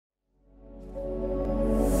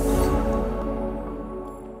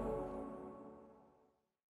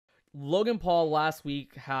Logan Paul last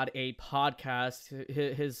week had a podcast.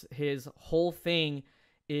 His whole thing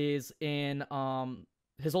is in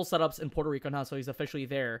his whole setup's in Puerto Rico now, so he's officially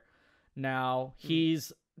there. Now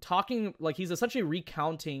he's talking, like, he's essentially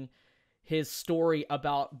recounting his story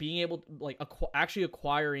about being able to, like, actually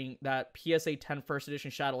acquiring that PSA 10 first edition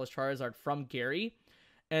Shadowless Charizard from Gary.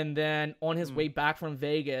 And then on his way back from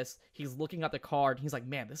Vegas, he's looking at the card. He's like,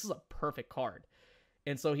 man, this is a perfect card.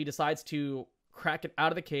 And so he decides to crack it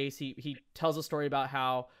out of the case. He tells a story about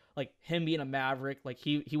how, like, him being a Maverick, like,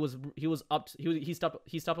 he stepped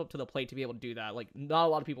up to the plate to be able to do that. Like, not a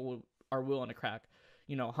lot of people are willing to crack,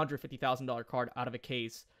 $150,000 card out of a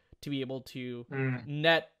case to be able to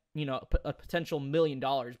net, a potential $1 million.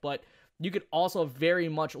 But you could also very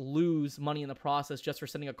much lose money in the process just for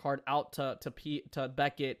sending a card out to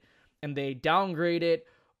Beckett, and they downgrade it,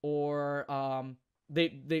 or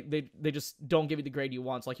they just don't give you the grade you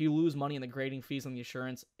want. So, like, you lose money in the grading fees and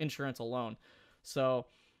the insurance alone. So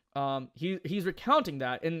he's recounting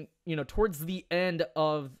that, and towards the end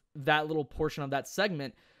of that little portion of that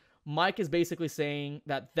segment, Mike is basically saying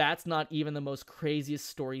that that's not even the most craziest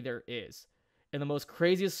story there is, and the most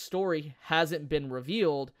craziest story hasn't been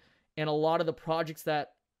revealed, and a lot of the projects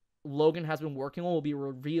that Logan has been working on will be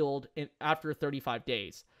revealed after 35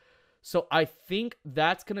 days. So I think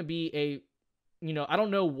that's going to be I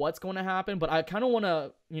don't know what's going to happen, but I kind of want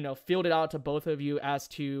to, field it out to both of you as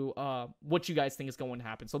to what you guys think is going to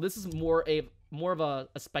happen. So this is more of a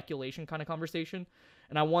speculation kind of conversation,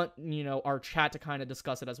 and I want, our chat to kind of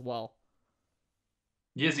discuss it as well.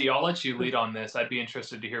 Yizzy, I'll let you lead on this. I'd be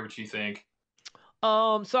interested to hear what you think.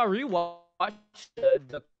 So I rewatched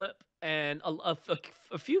the clip, and a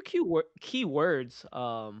few key words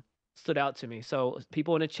stood out to me. So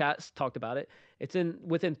people in the chat talked about it. It's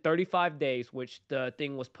within 35 days, which the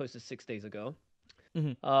thing was posted 6 days ago.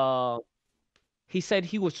 He said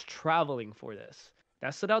he was traveling for this.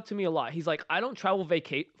 That stood out to me a lot. He's like, I don't travel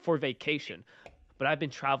for vacation, but I've been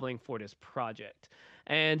traveling for this project.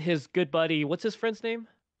 And his good buddy, what's his friend's name?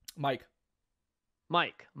 Mike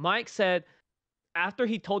said, after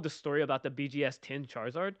he told the story about the BGS 10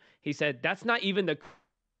 Charizard, he said, that's not even the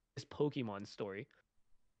Pokemon story.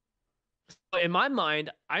 So in my mind,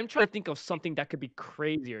 I'm trying to think of something that could be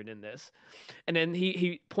crazier than this. And then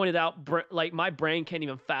he pointed out, like, my brain can't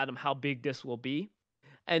even fathom how big this will be.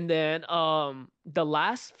 And then the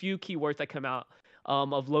last few keywords that come out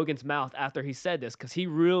of Logan's mouth after he said this, because he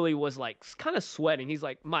really was, like, kind of sweating. He's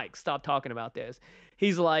like, Mike, stop talking about this.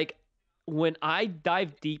 He's like, when I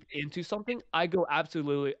dive deep into something, I go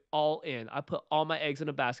absolutely all in. I put all my eggs in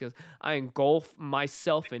a basket. I engulf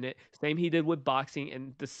myself in it. Same he did with boxing,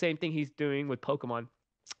 and the same thing he's doing with Pokemon.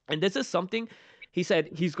 And this is something he said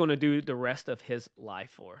he's going to do the rest of his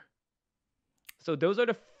life for. So those are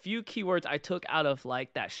the few keywords I took out of,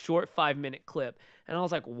 like, that short 5-minute clip. And I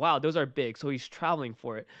was like, wow, those are big. So he's traveling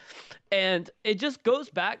for it. And it just goes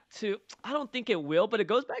back to, I don't think it will, but it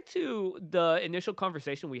goes back to the initial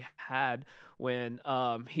conversation we had when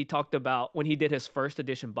he talked about when he did his first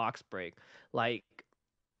edition box break. Like,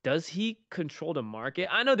 does he control the market?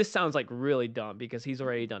 I know this sounds like really dumb because he's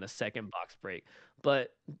already done a second box break.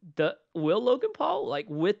 But will Logan Paul, like,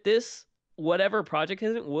 with this, whatever project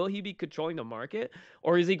isn't, will he be controlling the market,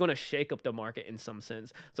 or is he going to shake up the market in some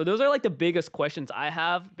sense? So those are, like, the biggest questions I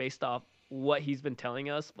have based off what he's been telling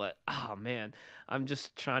us. But oh man, I'm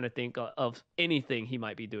just trying to think of anything he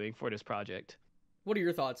might be doing for this project. What are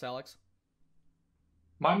your thoughts, Alex?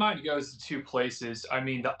 My mind goes to two places. I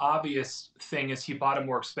mean, the obvious thing is he bought a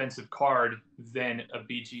more expensive card than a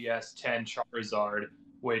BGS 10 Charizard,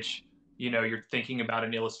 which, you're thinking about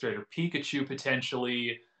an Illustrator Pikachu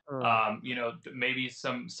potentially. Maybe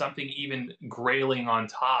something even grailing on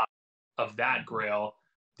top of that grail.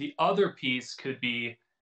 The other piece could be,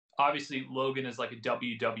 obviously, Logan is like a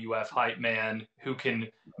WWF hype man who can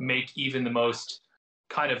make even the most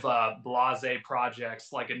kind of blase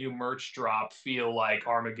projects like a new merch drop feel like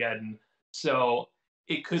Armageddon. So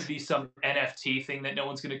it could be some NFT thing that no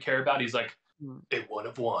one's going to care about. He's like, a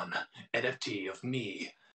 1/1 NFT of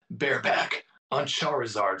me, bareback, on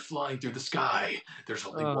Charizard flying through the sky. There's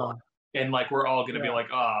only one. And, like, we're all going to be like,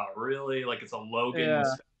 really? Like, it's a Logan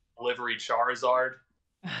delivery Charizard?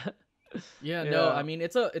 No, I mean,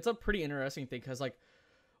 it's a pretty interesting thing, because, like,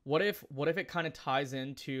 what if it kind of ties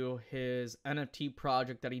into his NFT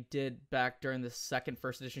project that he did back during the second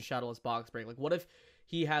first edition Shadowless box break? Like, what if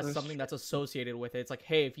he has something that's associated with it? It's like,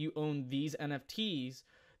 hey, if you own these NFTs,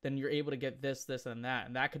 then you're able to get this, and that,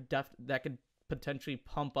 and that could potentially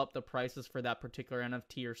pump up the prices for that particular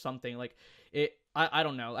NFT or something. Like, I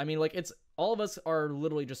don't know. I mean, like, it's, all of us are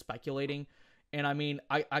literally just speculating. And I mean,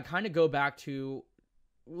 I kind of go back to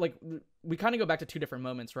like we kind of go back to two different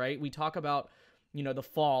moments, right? We talk about, the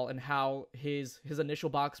fall and how his initial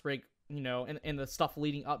box break, and the stuff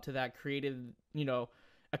leading up to that created,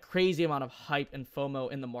 a crazy amount of hype and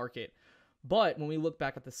FOMO in the market. But when we look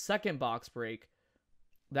back at the second box break,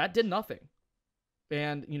 that did nothing.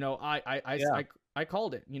 And, I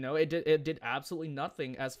called it. It did absolutely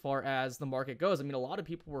nothing as far as the market goes. I mean, a lot of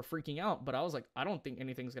people were freaking out, but I was like, I don't think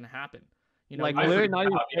anything's gonna happen. Like literally not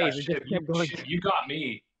even phase. It just kept going. You got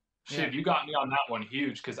me. Shiv, you got me on that one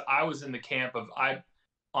huge, because I was in the camp of I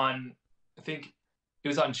think it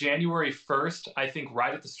was on January 1st, I think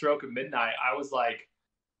right at the stroke of midnight, I was like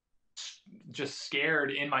just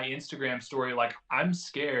scared in my Instagram story, like, I'm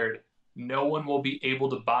scared no one will be able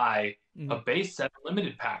to buy a base set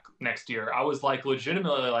limited pack next year. I was like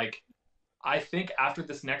legitimately like, I think after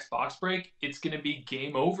this next box break, it's going to be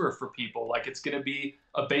game over for people. Like, it's going to be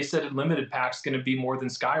a base set limited pack is going to be more than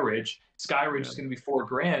Skyridge. Skyridge is going to be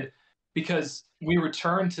 $4,000, because we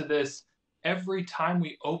return to this every time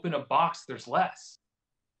we open a box, there's less.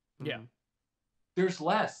 Yeah. There's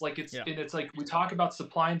less. Like, and it's like we talk about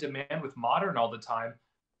supply and demand with modern all the time.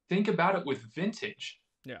 Think about it with vintage.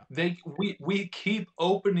 Yeah. We keep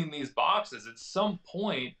opening these boxes. At some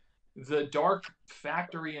point, the dark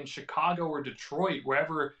factory in Chicago or Detroit,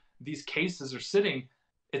 wherever these cases are sitting,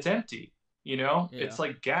 it's empty. It's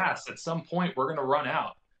like gas. At some point, we're gonna run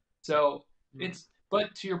out. So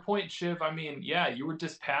but to your point, Shiv, I mean, yeah, you were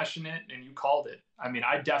dispassionate and you called it. I mean,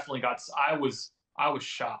 I was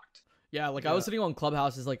shocked. Yeah, like I was sitting on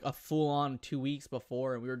Clubhouses like a full-on 2 weeks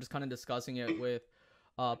before, and we were just kind of discussing it with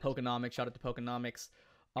Pokenomics. Shout out to Pokenomics,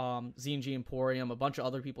 Z&G Emporium, a bunch of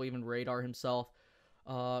other people, even Radar himself.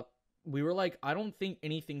 We were like, I don't think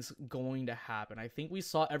anything's going to happen. I think we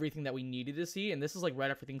saw everything that we needed to see, and this is like right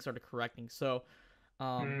after things started correcting. So,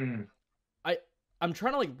 I'm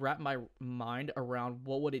trying to like wrap my mind around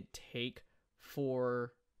what would it take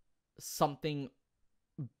for something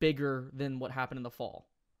bigger than what happened in the fall.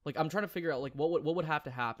 Like, I'm trying to figure out like what would have to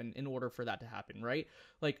happen in order for that to happen, right?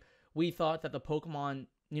 Like, we thought that the Pokemon,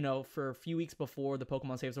 for a few weeks before the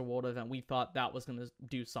Pokemon Saves the World event, we thought that was going to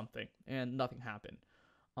do something, and nothing happened.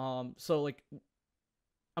 So like,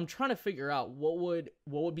 I'm trying to figure out what would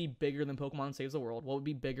be bigger than Pokemon Saves the World. What would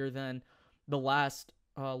be bigger than the last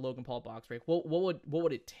Logan Paul box break? What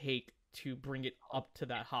would it take to bring it up to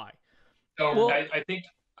that high? So I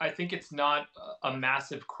think it's not a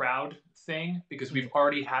massive crowd thing, because we've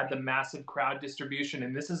already had the massive crowd distribution,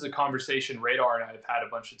 and this is a conversation Radar and I have had a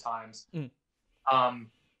bunch of times.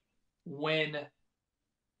 When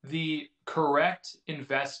the correct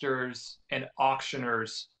investors and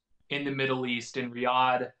auctioners in the Middle East, in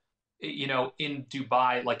Riyadh, in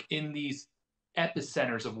Dubai, like in these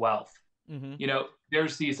epicenters of wealth,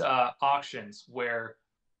 there's these auctions where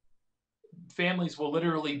families will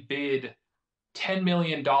literally bid $10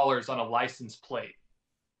 million on a license plate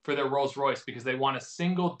for their Rolls Royce, because they want a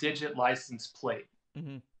single digit license plate.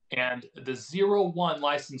 And the 01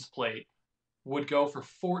 license plate would go for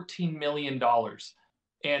 $14 million.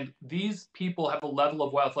 And these people have a level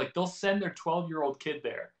of wealth, like they'll send their 12-year-old kid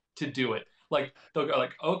there to do it. Like, they'll go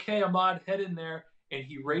like, okay, Ahmad, head in there. And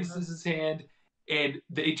he raises his hand, and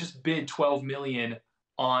they just bid 12 million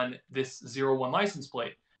on this 01 license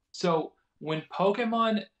plate. So when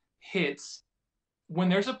Pokemon hits, when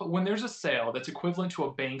there's a sale that's equivalent to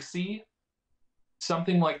a Banksy,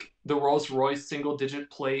 something like the Rolls-Royce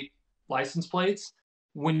single-digit plate license plates,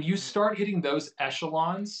 when you start hitting those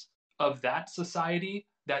echelons of that society,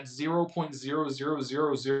 that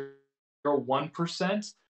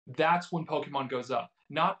 0.00001%, that's when Pokemon goes up.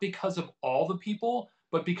 Not because of all the people,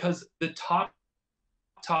 but because the top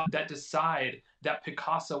that decide that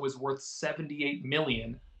Picasso is worth 78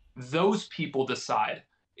 million, those people decide.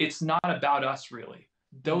 It's not about us, really.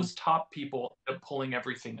 Those top people are pulling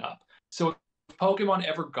everything up. So if Pokemon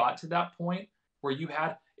ever got to that point where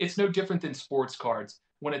it's no different than sports cards.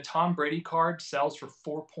 When a Tom Brady card sells for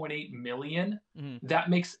 4.8 million, that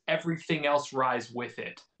makes everything else rise with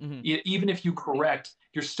it. Even if you correct,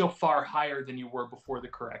 you're still far higher than you were before the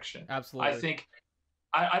correction. Absolutely. I think,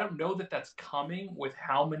 I don't know that that's coming with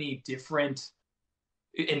how many different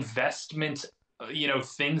investment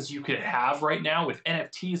things you could have right now, with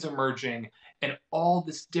NFTs emerging and all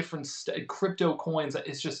this different crypto coins.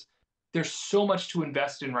 It's just, there's so much to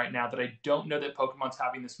invest in right now that I don't know that Pokemon's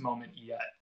having this moment yet.